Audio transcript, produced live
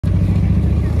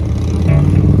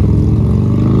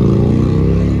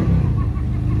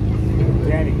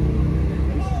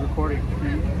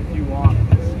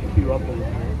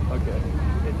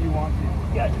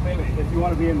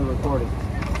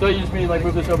So you just mean like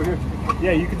move this over here?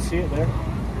 Yeah, you can see it there.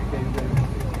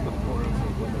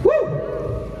 Woo!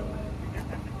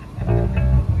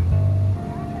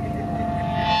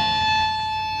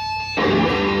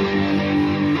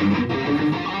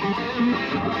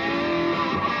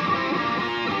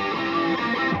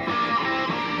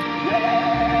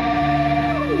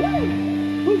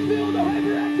 Who's feeling the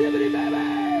hyperactivity,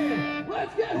 baby?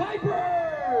 Let's get hyper!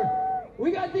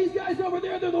 We got these guys over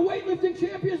there. They're the weightlifting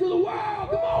champions of the world.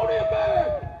 Come on in,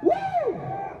 baby! Woo!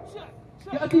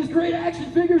 Got these great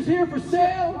action figures here for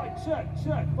sale. Fight check. It's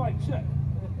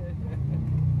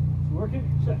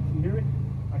working? Check. Can you hear me?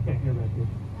 I can't hear back here.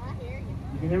 I hear you.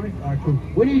 You can hear me? All right, cool.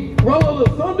 We need Rollo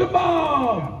the Thunder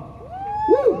Bomb.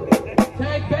 Woo!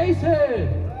 Tank Basehead.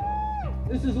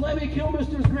 This is Lemmy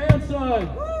Kilmister's grandson.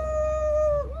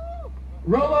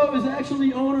 Rollo is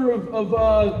actually owner of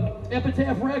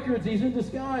Epitaph Records. He's in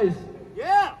disguise.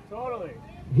 Yeah, totally.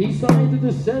 He signed the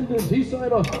Descendants. He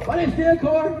signed off. My name's Dan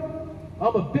Carr.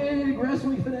 I'm a big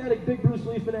wrestling fanatic, big Bruce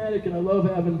Lee fanatic, and I love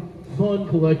having fun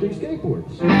collecting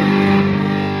skateboards.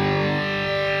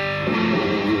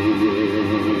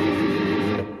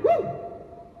 Woo!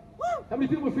 How many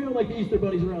people are feeling like the Easter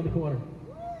Bunny's around the corner?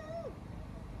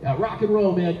 Yeah, rock and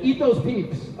roll, man. Eat those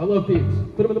peeps. I love peeps.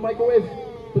 Put them in the microwave.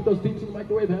 Put those peeps in the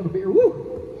microwave and have a beer.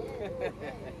 Woo!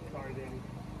 Sorry, Danny.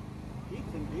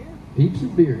 Peeps and beer? Peeps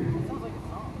and beer. Sounds like a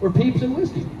song. Or peeps and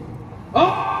whiskey.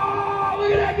 Oh,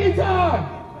 look at that guitar!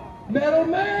 Metal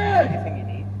Man! Anything you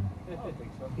need? I don't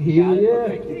think so. Yeah.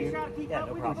 He's trying to keep up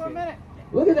with you for a minute.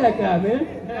 Look at that guy, man.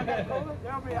 I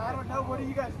don't know. What are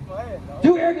you guys playing?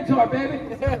 Do air guitar, baby.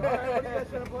 What are you guys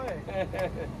trying to play?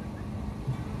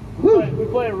 Woo. We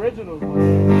play originals.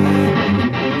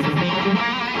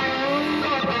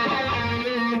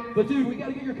 But dude, we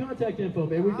gotta get your contact info,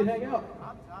 man. We can hang out.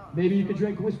 Maybe you could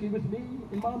drink whiskey with me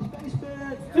in Mom's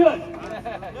basement. Good.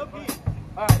 No peace.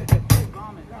 All right.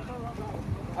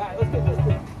 All right, let's get this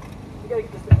thing. We gotta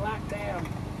get this thing locked down.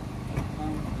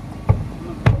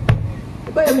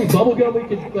 Anybody have any bubble gum we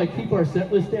could like keep our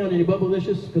set list down? Any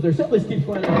Bubblicious? Because our set list keeps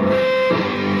flying out.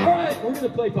 All right, we're gonna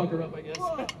play Pucker Up, I guess.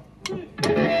 1, 2,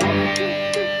 3.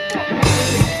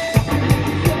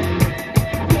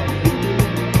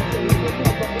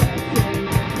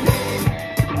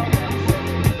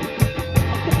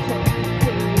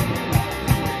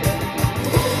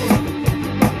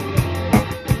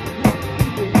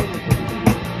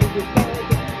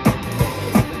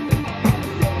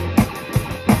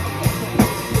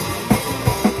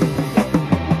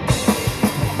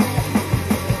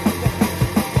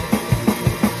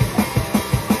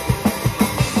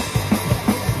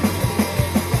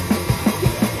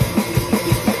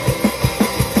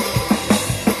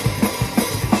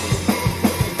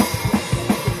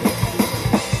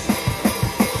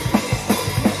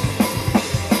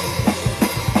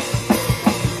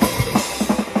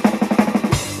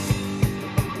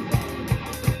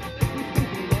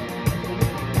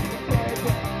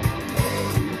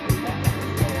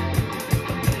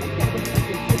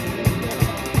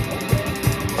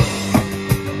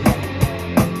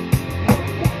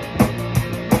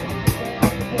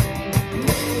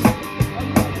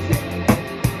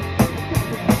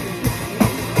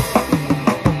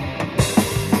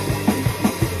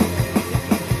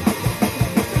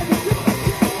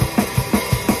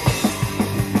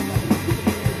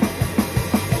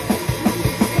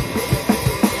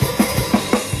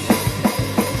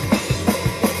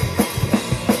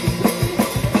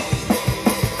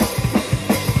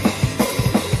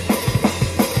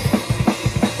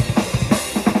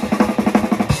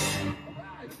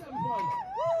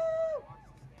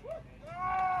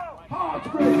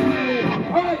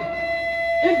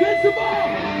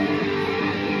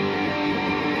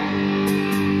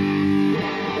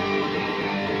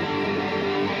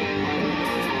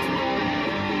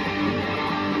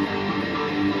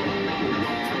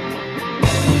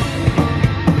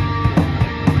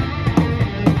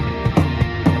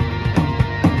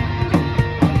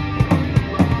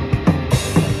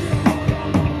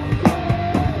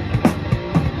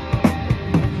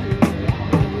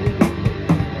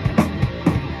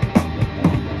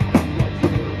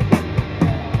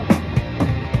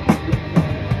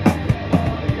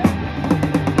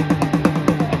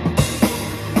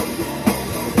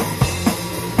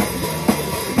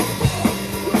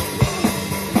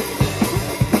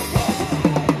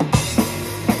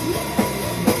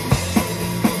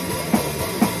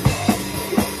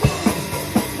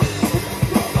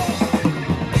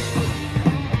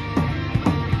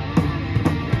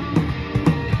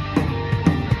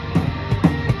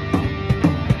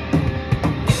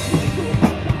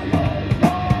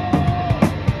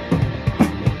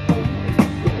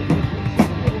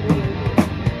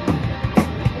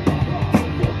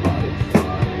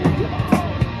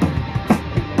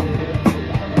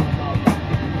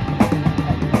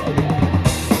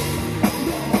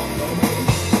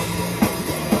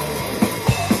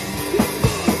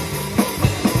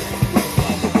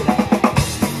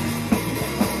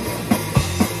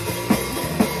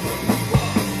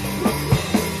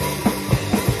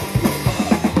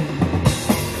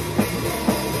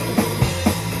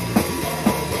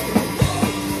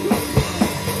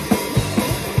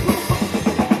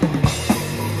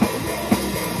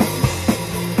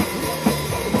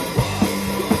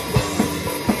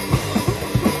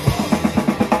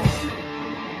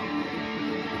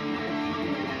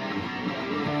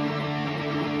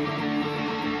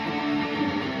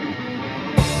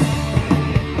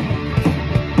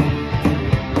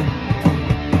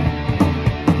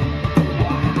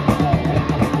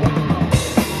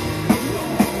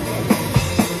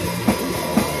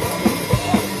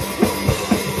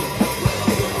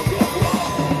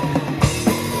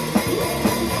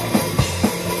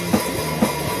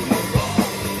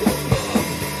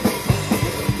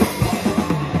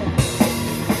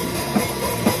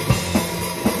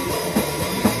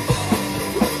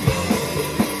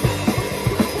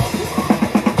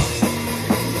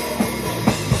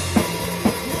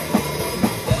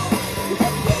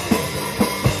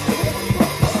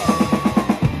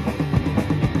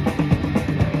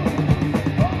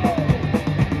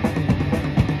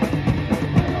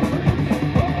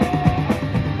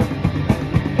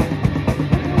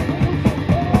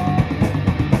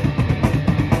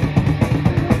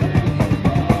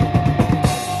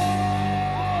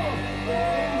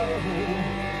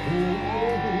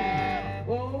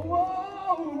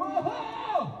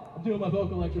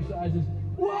 vocal exercises.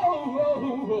 Whoa,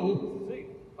 whoa, whoa.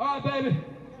 All right, baby.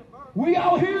 We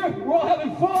out here, we're all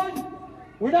having fun.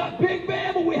 We're not big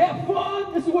band, but we have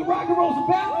fun. This is what rock and roll's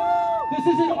about. This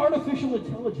isn't artificial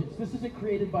intelligence. This isn't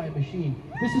created by a machine.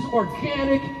 This is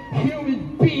organic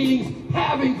human beings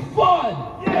having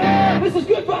fun. Yeah! This is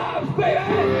good vibes, baby.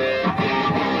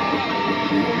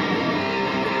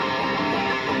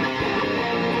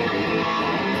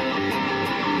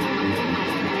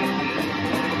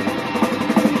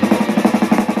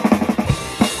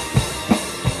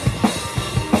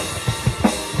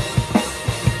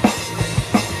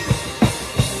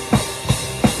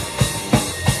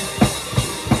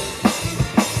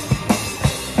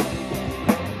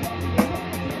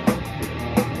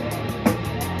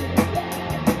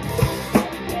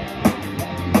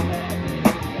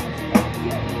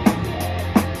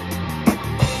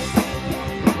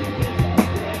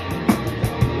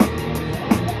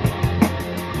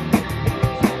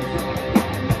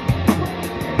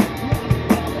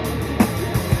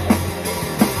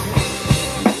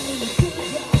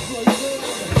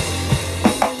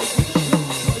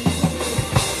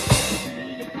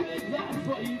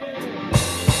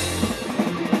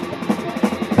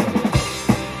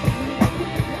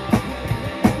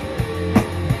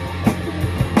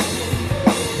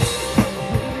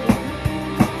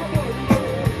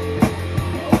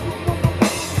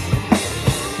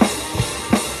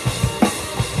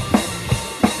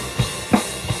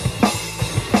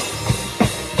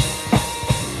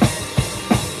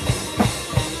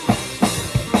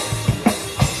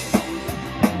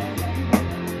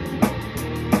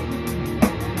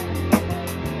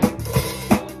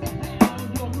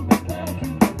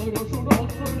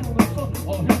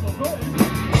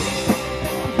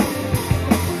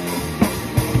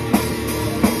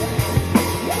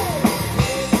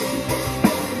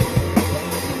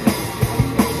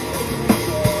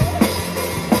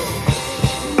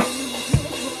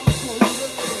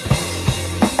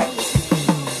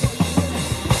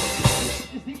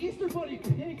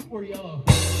 Or yellow.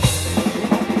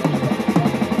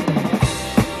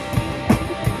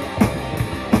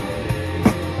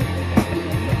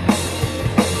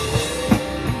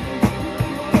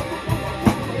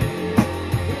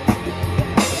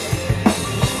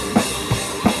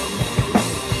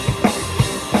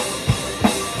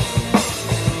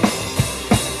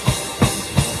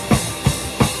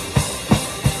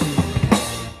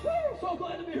 So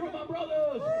glad to be here with my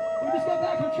brothers. We just got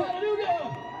back from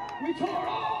Chattanooga. We toured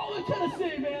all in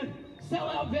Tennessee, man.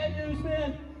 Sellout venues,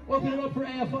 man. Opening up for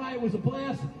AFI, it was a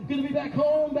blast. Good to be back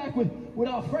home, back with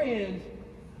our friends.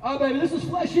 All right, baby, this is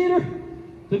Flesh Eater.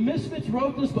 The Misfits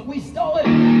wrote this, but we stole it.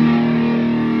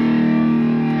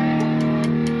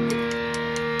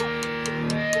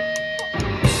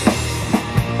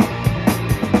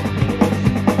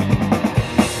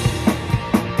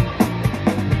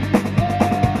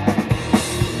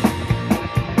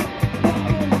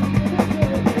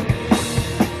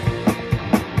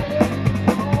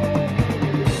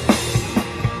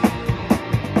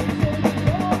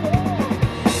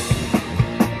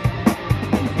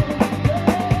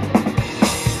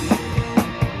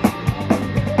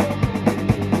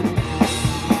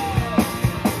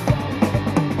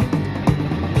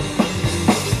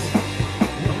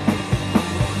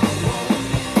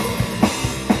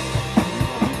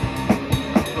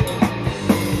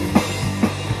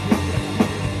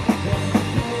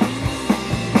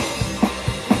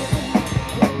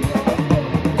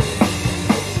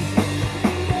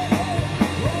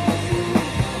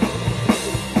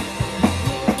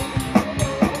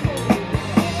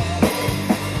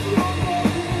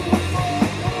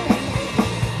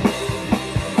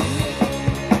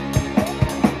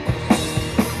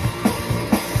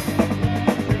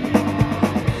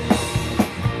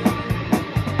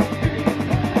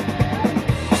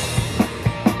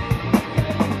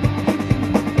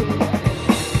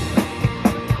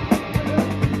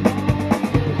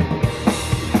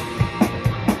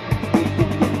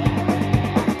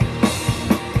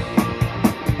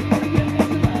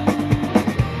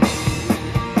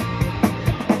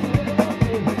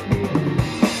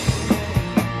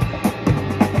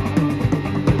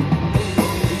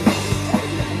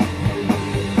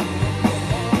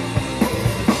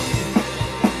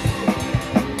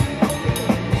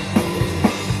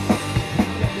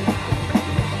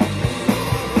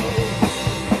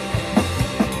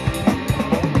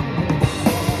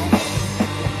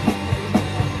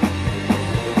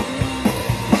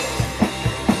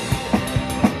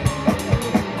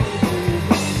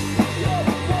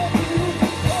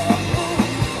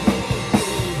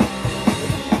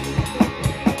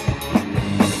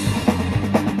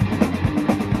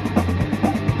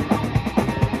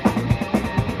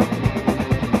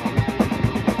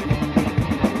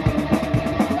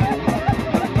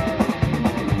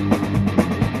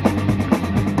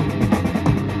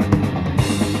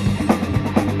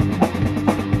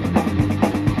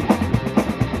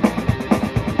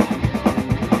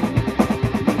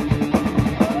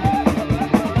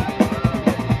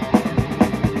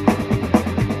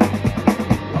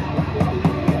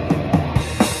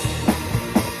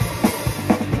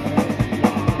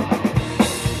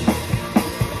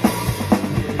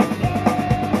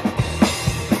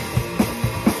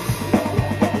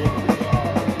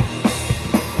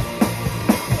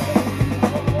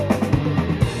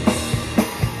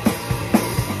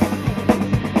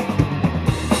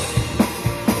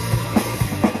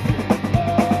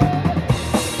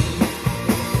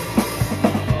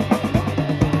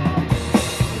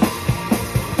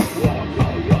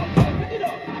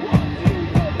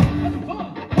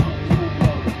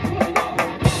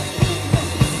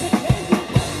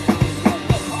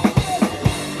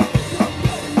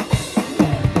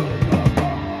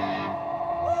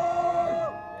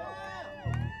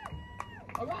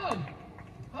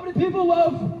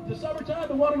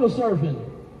 go surfing.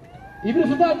 Even if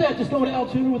it's not that, just go to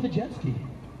Altoona with a jet ski.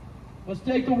 Let's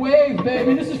take the wave,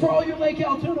 baby. This is for all you Lake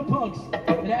Altoona punks at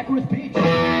Acworth Beach. You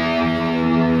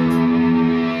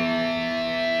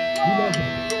love it.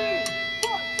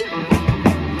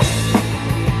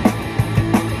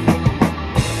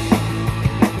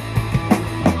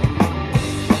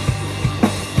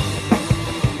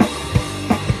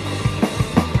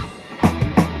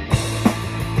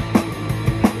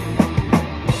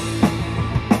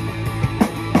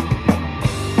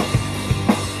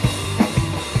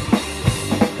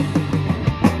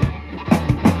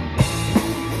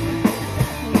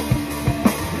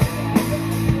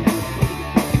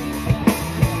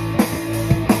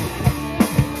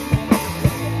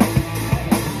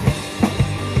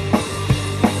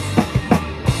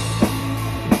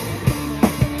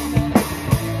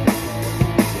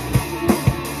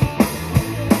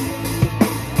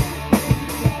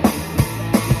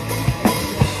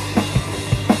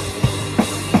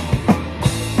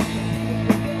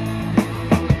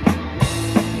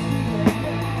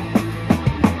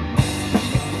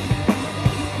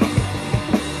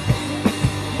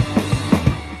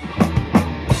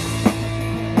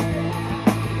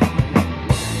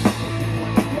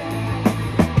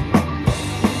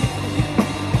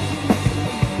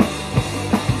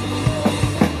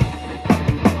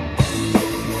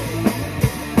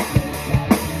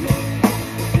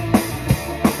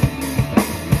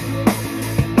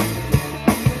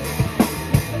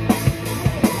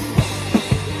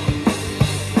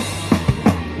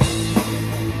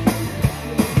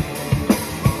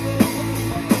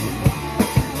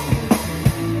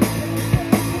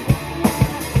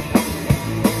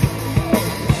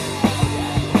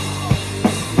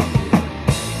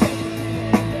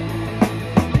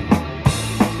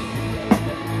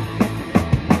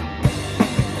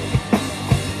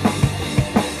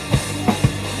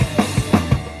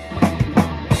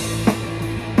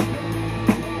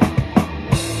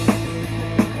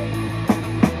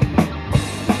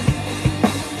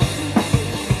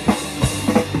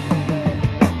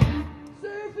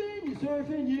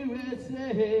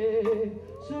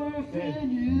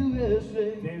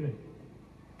 David,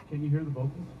 can you hear the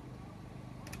vocals?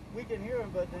 We can hear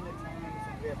them, but then it's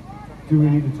on. Do we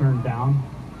need to turn down?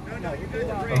 No, you're good.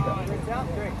 Okay. It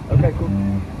sounds great. Okay, cool.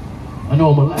 I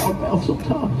know I'm a loud mouth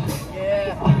sometimes.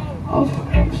 Yeah.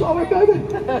 I'm sorry, baby.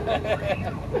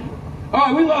 All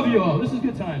right, we love you all. This is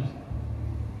good times.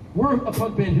 We're a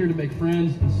punk band here to make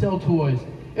friends and sell toys.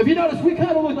 If you notice, we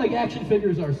kind of look like action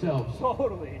figures ourselves.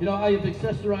 Totally. You know, I have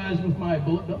accessorized with my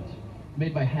bullet belts,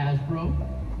 made by Hasbro.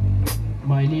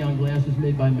 My neon glasses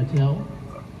made by Mattel.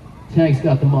 Tank's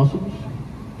got the muscles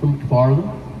from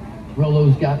McFarlane.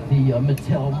 Rollo's got the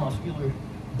Mattel muscular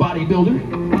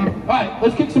bodybuilder. All right,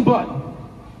 let's kick some butt.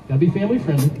 Gotta be family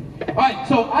friendly. All right,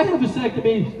 so I had a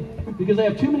vasectomy because I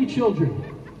have too many children.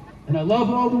 And I love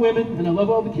all the women and I love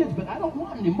all the kids, but I don't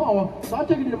want any more. So I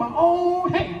took it into my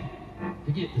own hand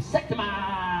to get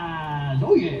vasectomized.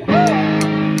 Oh yeah.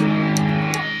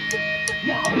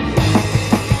 Yeah.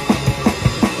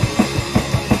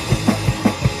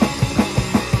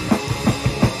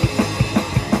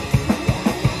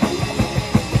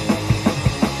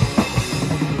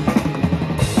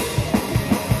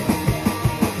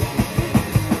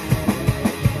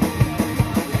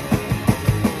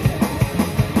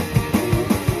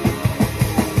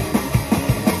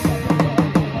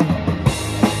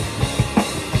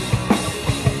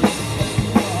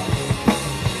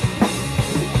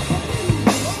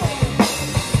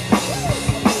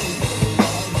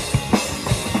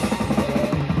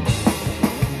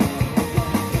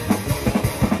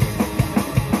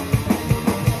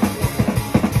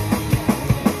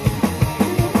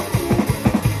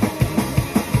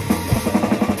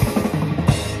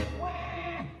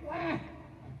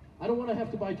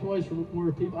 Toys for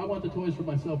more people. I want the toys for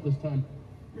myself this time.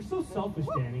 You're so selfish,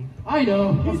 Danny. I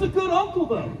know. He's a good uncle,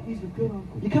 though. He's a good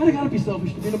uncle. You kind of got to be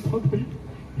selfish to be in a punk band.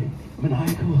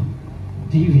 Maniacal,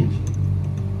 deviant,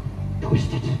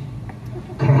 twisted,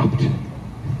 corrupt.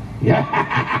 Yeah.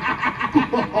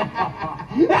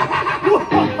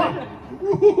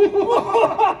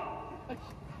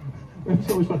 That's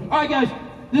so much fun. All right, guys.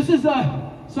 This is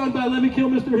sung by Let Me Kill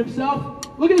Mr. himself.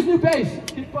 Look at his new bass.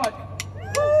 Kick butt.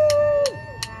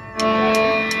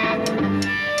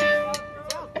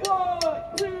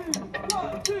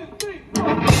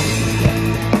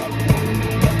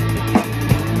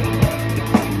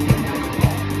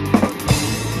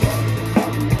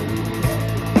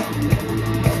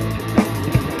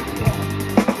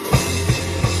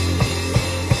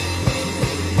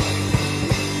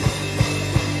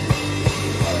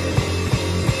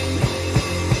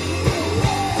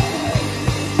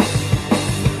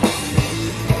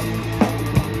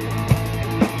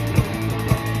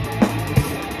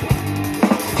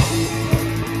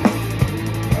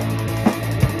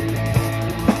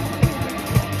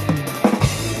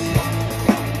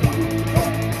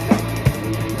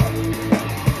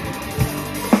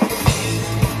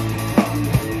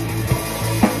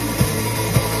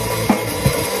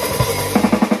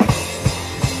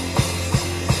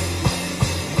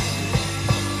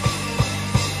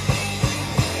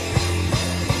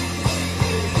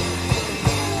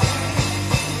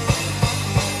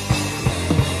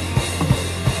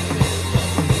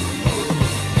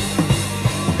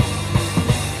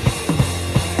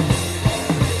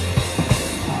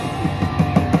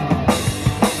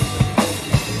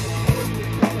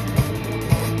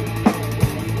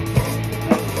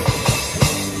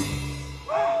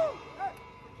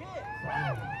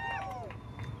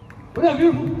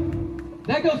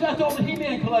 That goes out to all the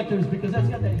He-Man collectors because that's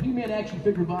got that He-Man action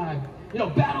figure vibe. You know,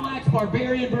 Battle Axe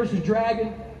Barbarian versus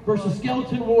Dragon versus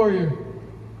Skeleton Warrior.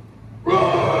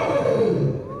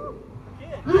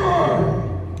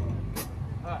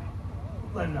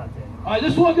 Let him not there. All right,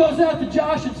 this one goes out to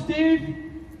Josh and Steve,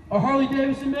 our Harley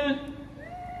Davidson men.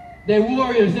 They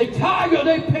warriors. They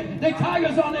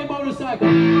tigers on their motorcycle.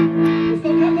 Let's go,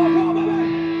 come on,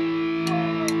 baby.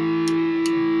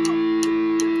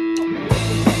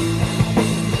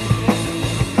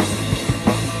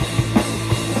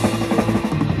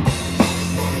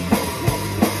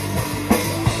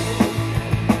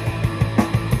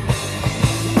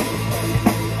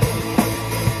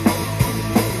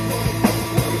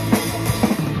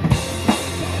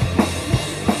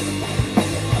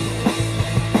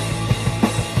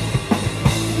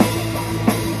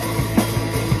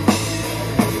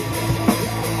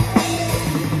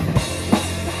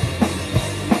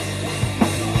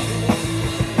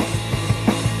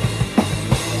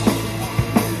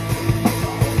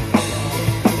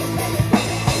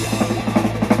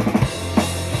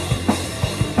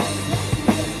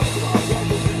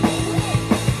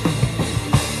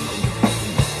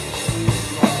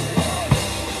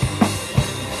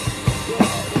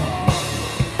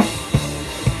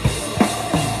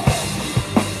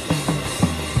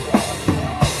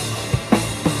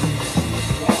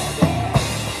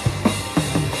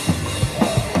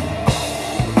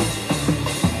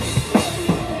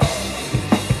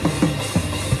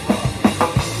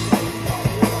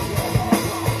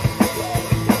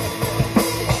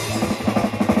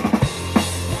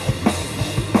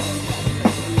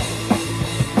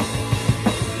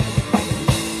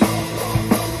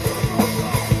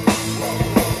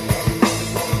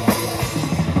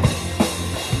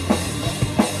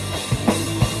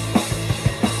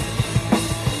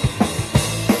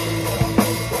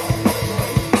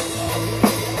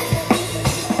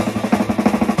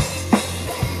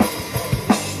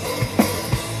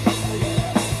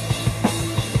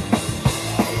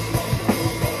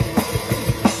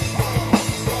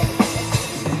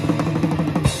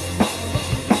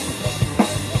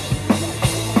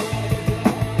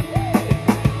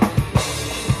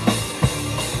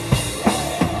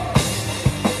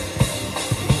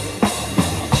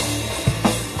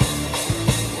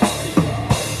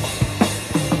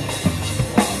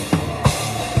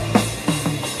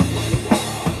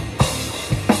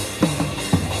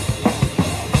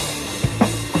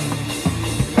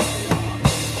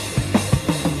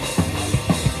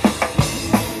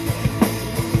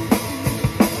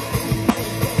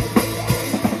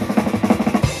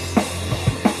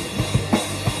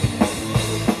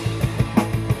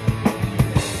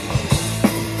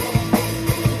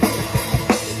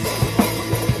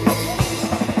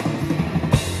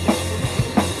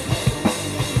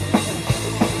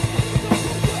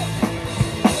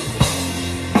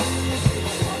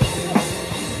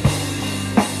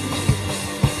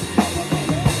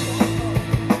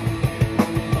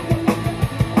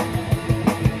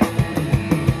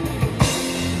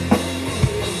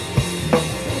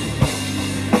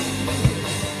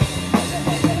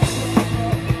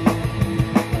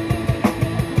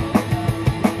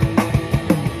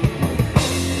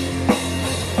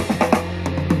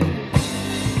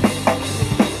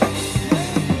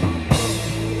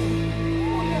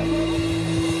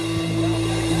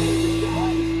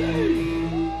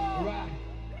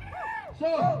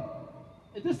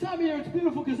 At this time of year, it's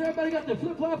beautiful because everybody got their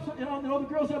flip-flops, you know, and all the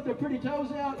girls have their pretty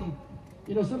toes out. And,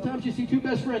 you know, sometimes you see two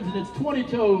best friends, and it's 20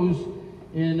 toes.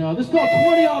 And this is called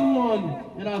 20 on 1,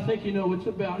 and I think you know what it's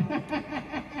about.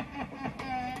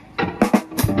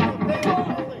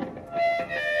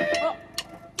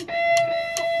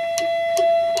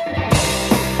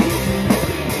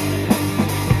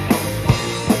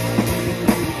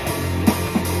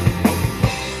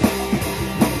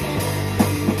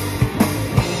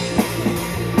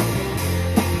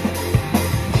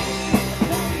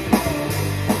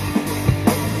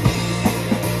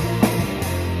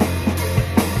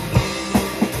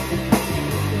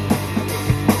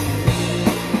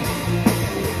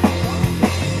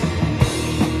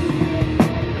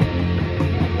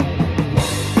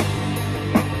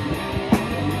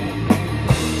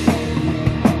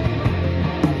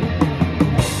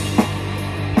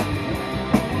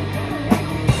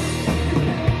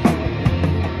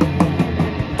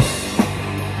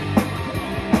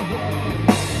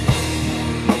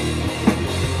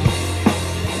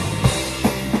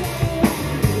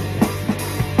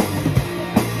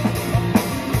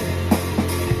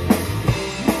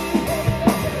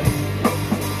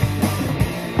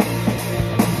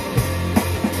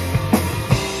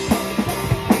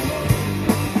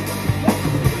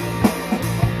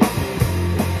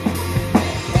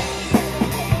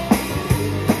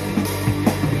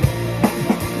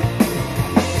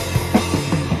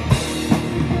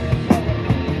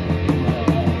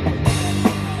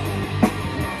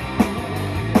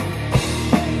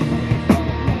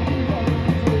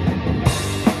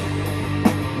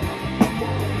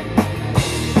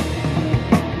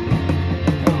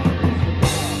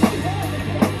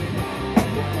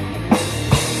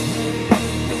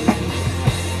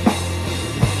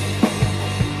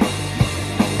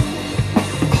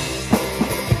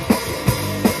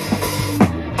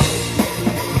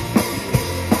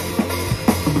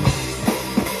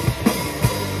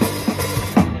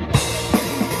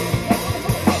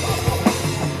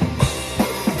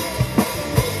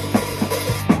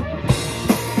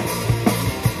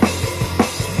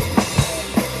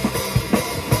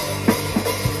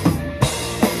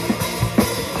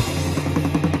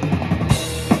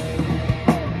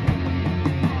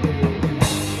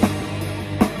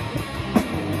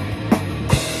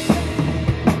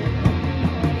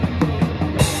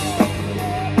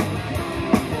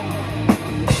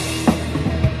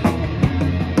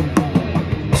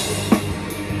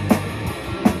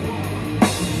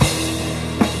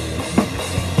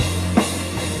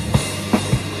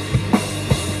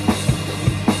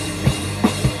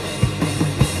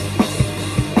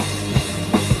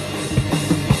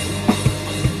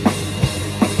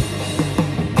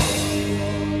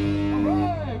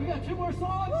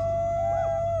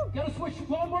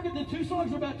 The 2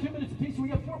 songs are about 2 minutes apiece, so we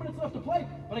have 4 minutes left to play.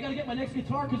 But I got to get my next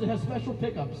guitar because it has special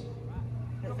pickups.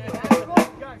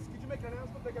 Guys, could you make an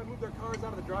announcement? They got to move their cars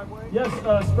out of the driveway? Yes,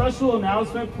 special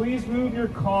announcement. Please move your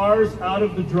cars out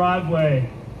of the driveway.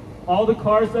 All the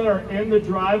cars that are in the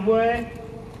driveway,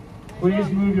 please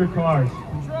move your cars.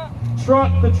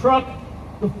 The truck,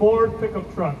 the Ford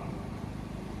pickup truck.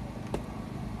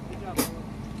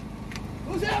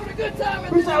 Who's having a good time?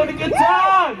 Who's having a good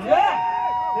time? Yeah!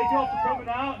 Thank you all for coming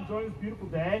out, enjoying this beautiful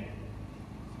day.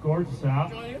 It's gorgeous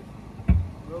out.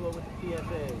 Roll over with the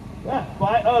PSA.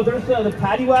 Yeah, there's the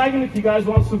paddy wagon. If you guys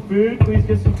want some food, please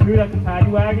get some food at the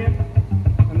paddy wagon.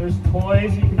 And there's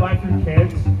toys you can buy for your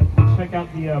kids. Check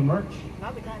out the merch.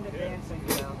 Not the kind of dancing,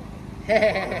 you know.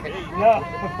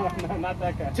 No, not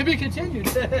that guy. To be continued.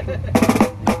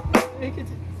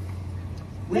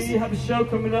 We have a show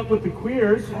coming up with the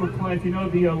Queers. We're playing, if you know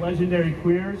the legendary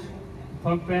Queers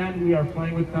punk band, we are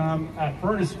playing with them at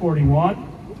Furnace 41.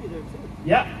 We'll be there too.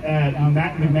 Yeah, and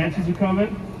Matt and the Mansions are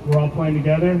coming. We're all playing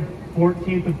together.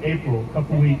 14th of April, a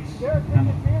couple weeks. There are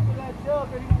tickets here for that show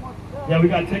if anyone wants to go. Yeah, we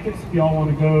got tickets. If y'all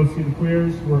want to go see the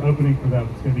Queers, we're opening for them.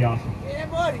 It's going to be awesome. Yeah,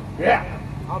 buddy. Yeah.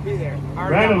 I'll be there.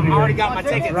 Brandon will be I already there. got my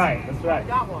tickets. That's right, that's right.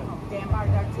 Got one. Damn, I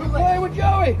got 2 We're playing with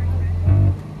Joey.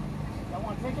 Y'all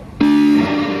want a ticket?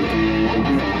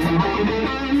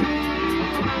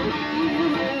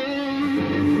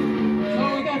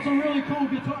 So we got some really cool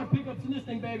guitar pickups in this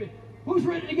thing, baby. Who's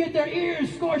ready to get their ears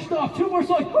scorched off? 2 more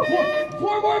songs.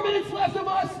 4 more minutes left of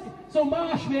us. So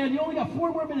mosh, man, you only got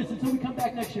 4 more minutes until we come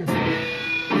back next year.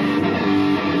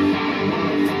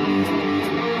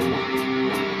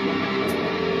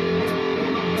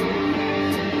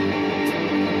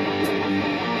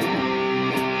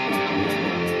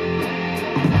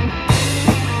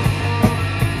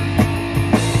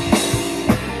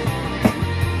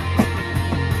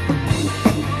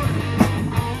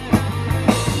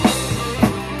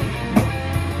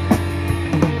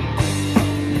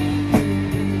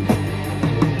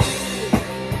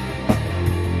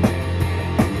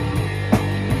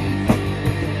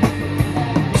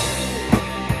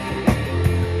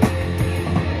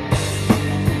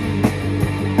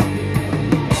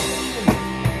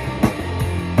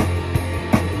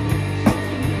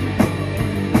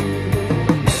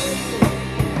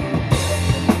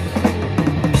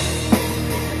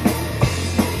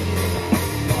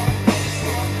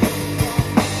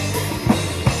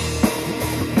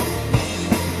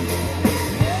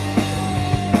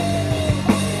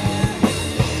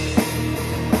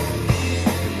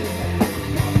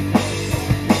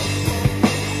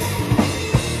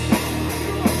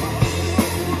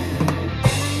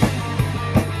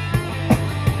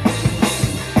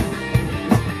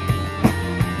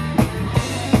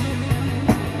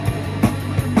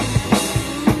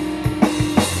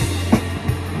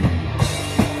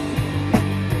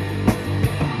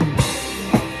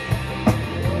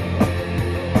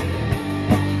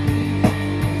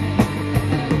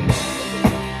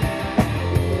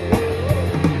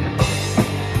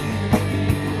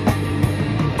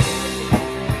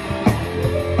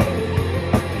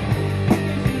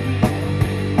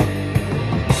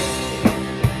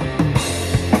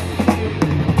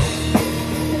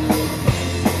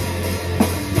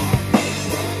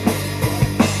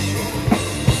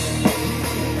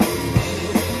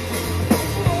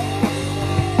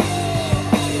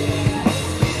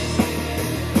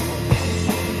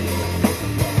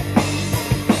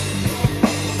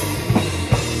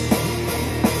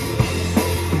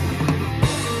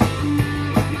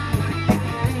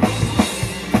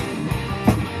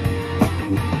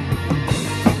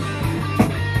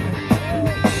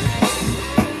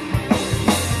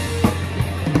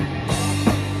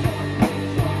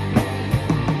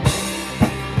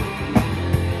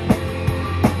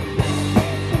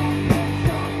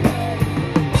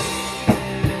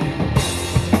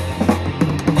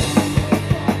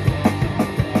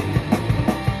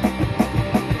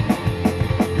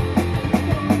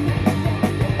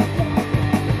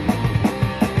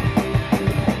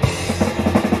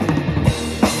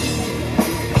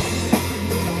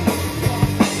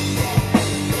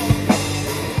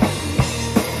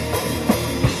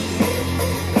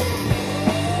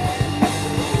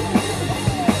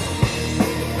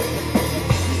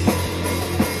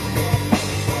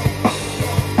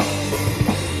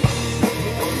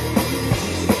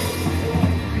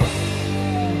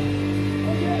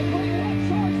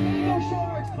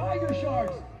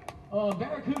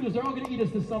 Barracudas, they're all going to eat us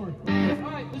this summer.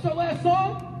 All right, this is our last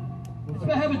song. It's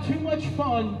about having too much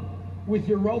fun with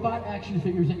your robot action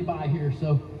figures that you buy here.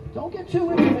 So don't get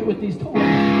too intimate with these toys.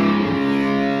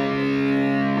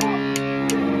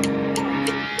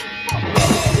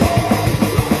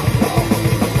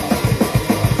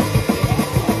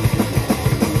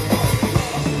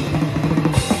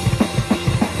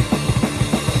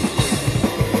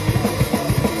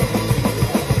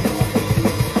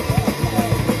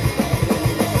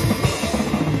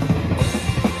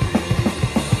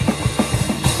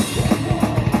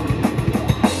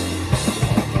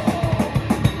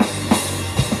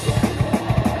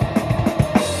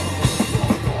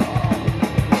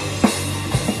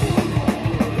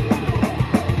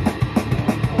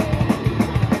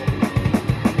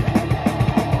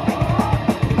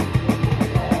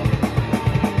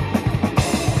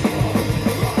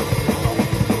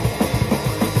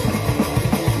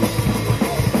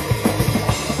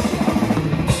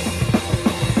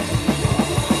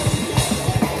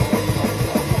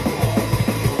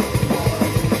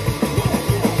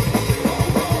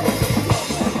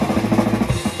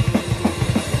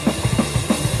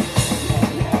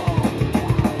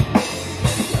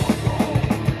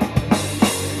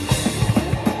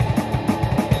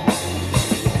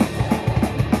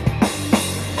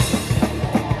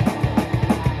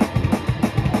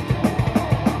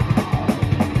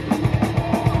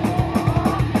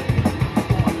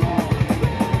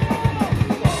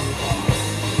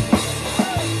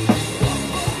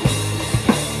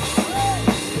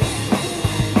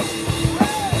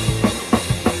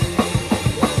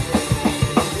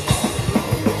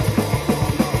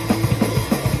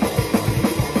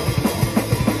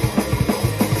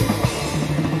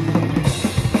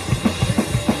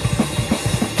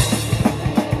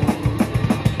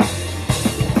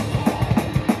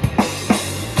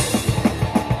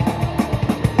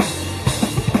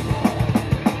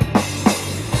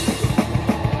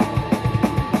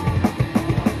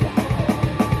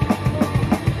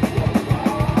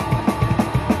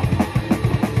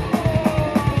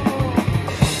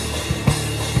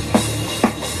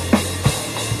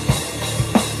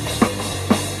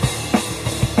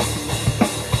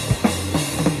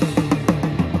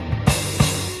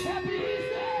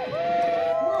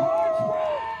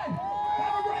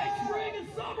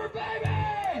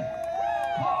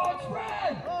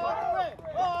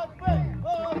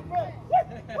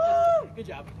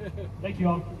 Thank you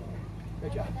all.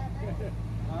 Good job.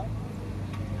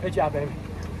 Good job, baby.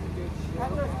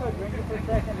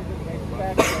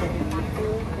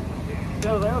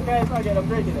 No, they're okay. It's not good. I'm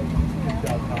drinking it.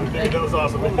 That was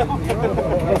awesome.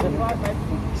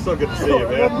 So good to see you,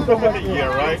 man. Yeah,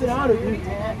 right? It's an honor, dude.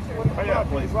 Oh, yeah,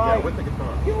 please. Yeah, with the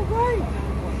guitar. You were great.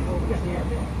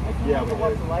 Yeah, we did.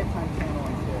 Watch the Lifetime channel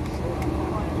on this.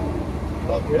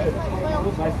 Oh, good. It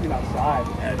was nice being outside.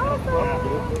 Thanks, I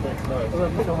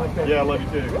love you so much, baby. Yeah, I love you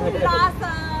too. This is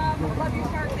awesome. Love your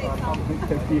shirt face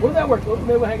on. Will that work? Maybe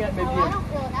we'll hang out maybe.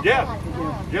 Yeah.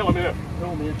 Yeah, let me know.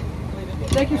 Oh, man.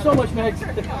 Thank you so much, Megs.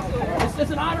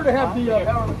 It's an honor to have the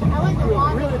powerlifting crew.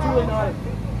 Really, it's really an honor.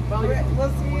 We'll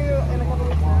see you in a couple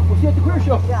weeks now. We'll see you at the career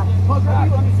show. Yeah.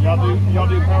 Y'all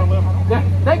do power lift? Yeah.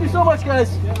 Thank you so much, guys.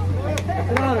 It's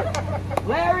an honor.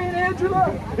 Larry and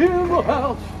Angela in the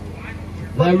house.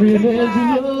 Larry and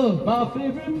Angela, my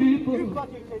favorite people. You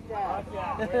fucking kick ass.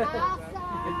 Awesome.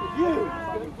 You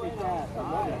fucking kick ass.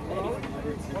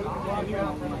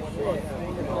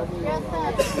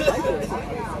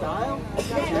 Style?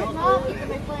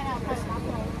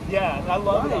 Yeah, I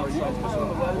love it outside, especially when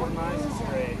the weather's nice. It's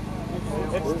great.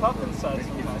 It's tough inside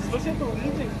sometimes, especially at the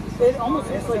Legion. It almost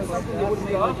looks like something they would have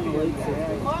made like in the late 60s.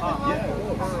 It's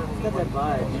got that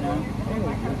vibe, you know?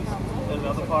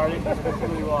 Another party, it's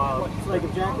pretty wild. It's like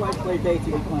if Jack White played dates,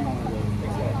 he'd be playing one of those.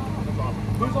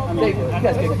 Who's on Hey, you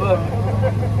guys kick butt.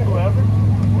 Whoever.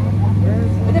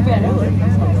 And the band, I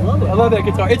love it. I love that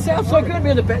guitar. It sounds so good,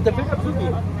 man. The pickup too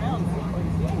good.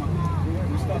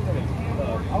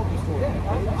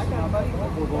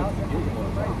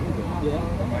 Yeah.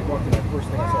 I walked in that first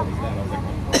thing I saw was that. I was like,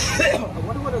 I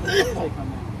wonder what other days they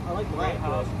come in. I like Black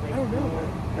House. I don't know.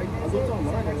 I looked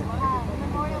online.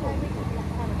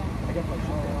 I got my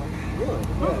shit. Really?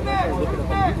 Who's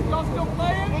next? Y'all still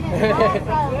playing?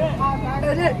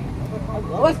 That's it.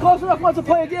 Well, that's close enough. Want to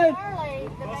play again?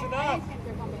 Close enough.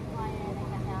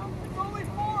 It's only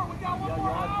 4. We got one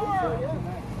more hour.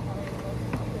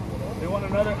 They want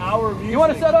another hour of music. You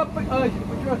want to set up?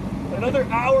 Another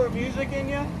hour of music in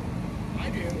you?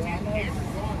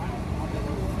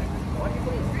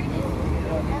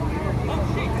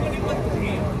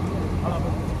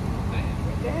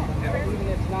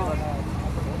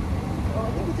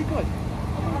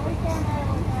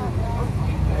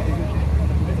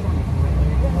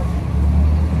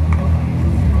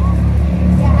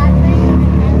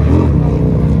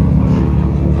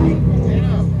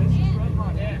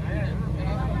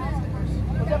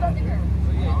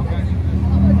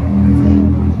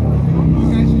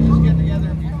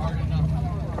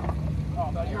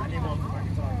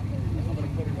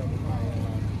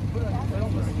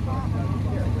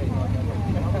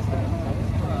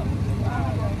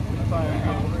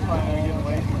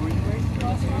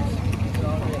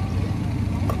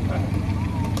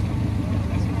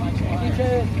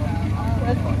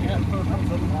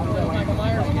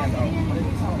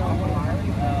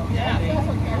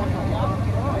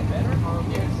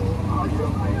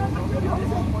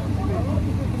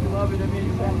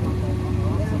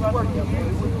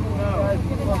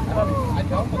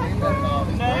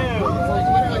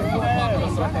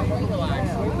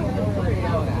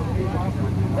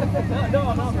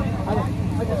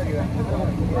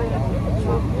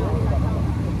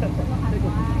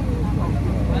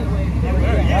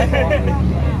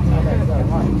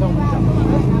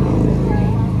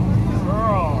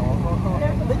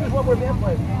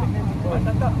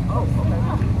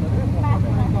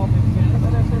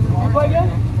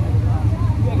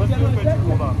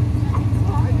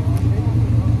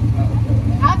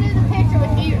 I'll do the picture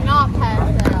with you not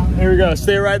passed out. Here we go.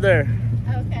 Stay right there.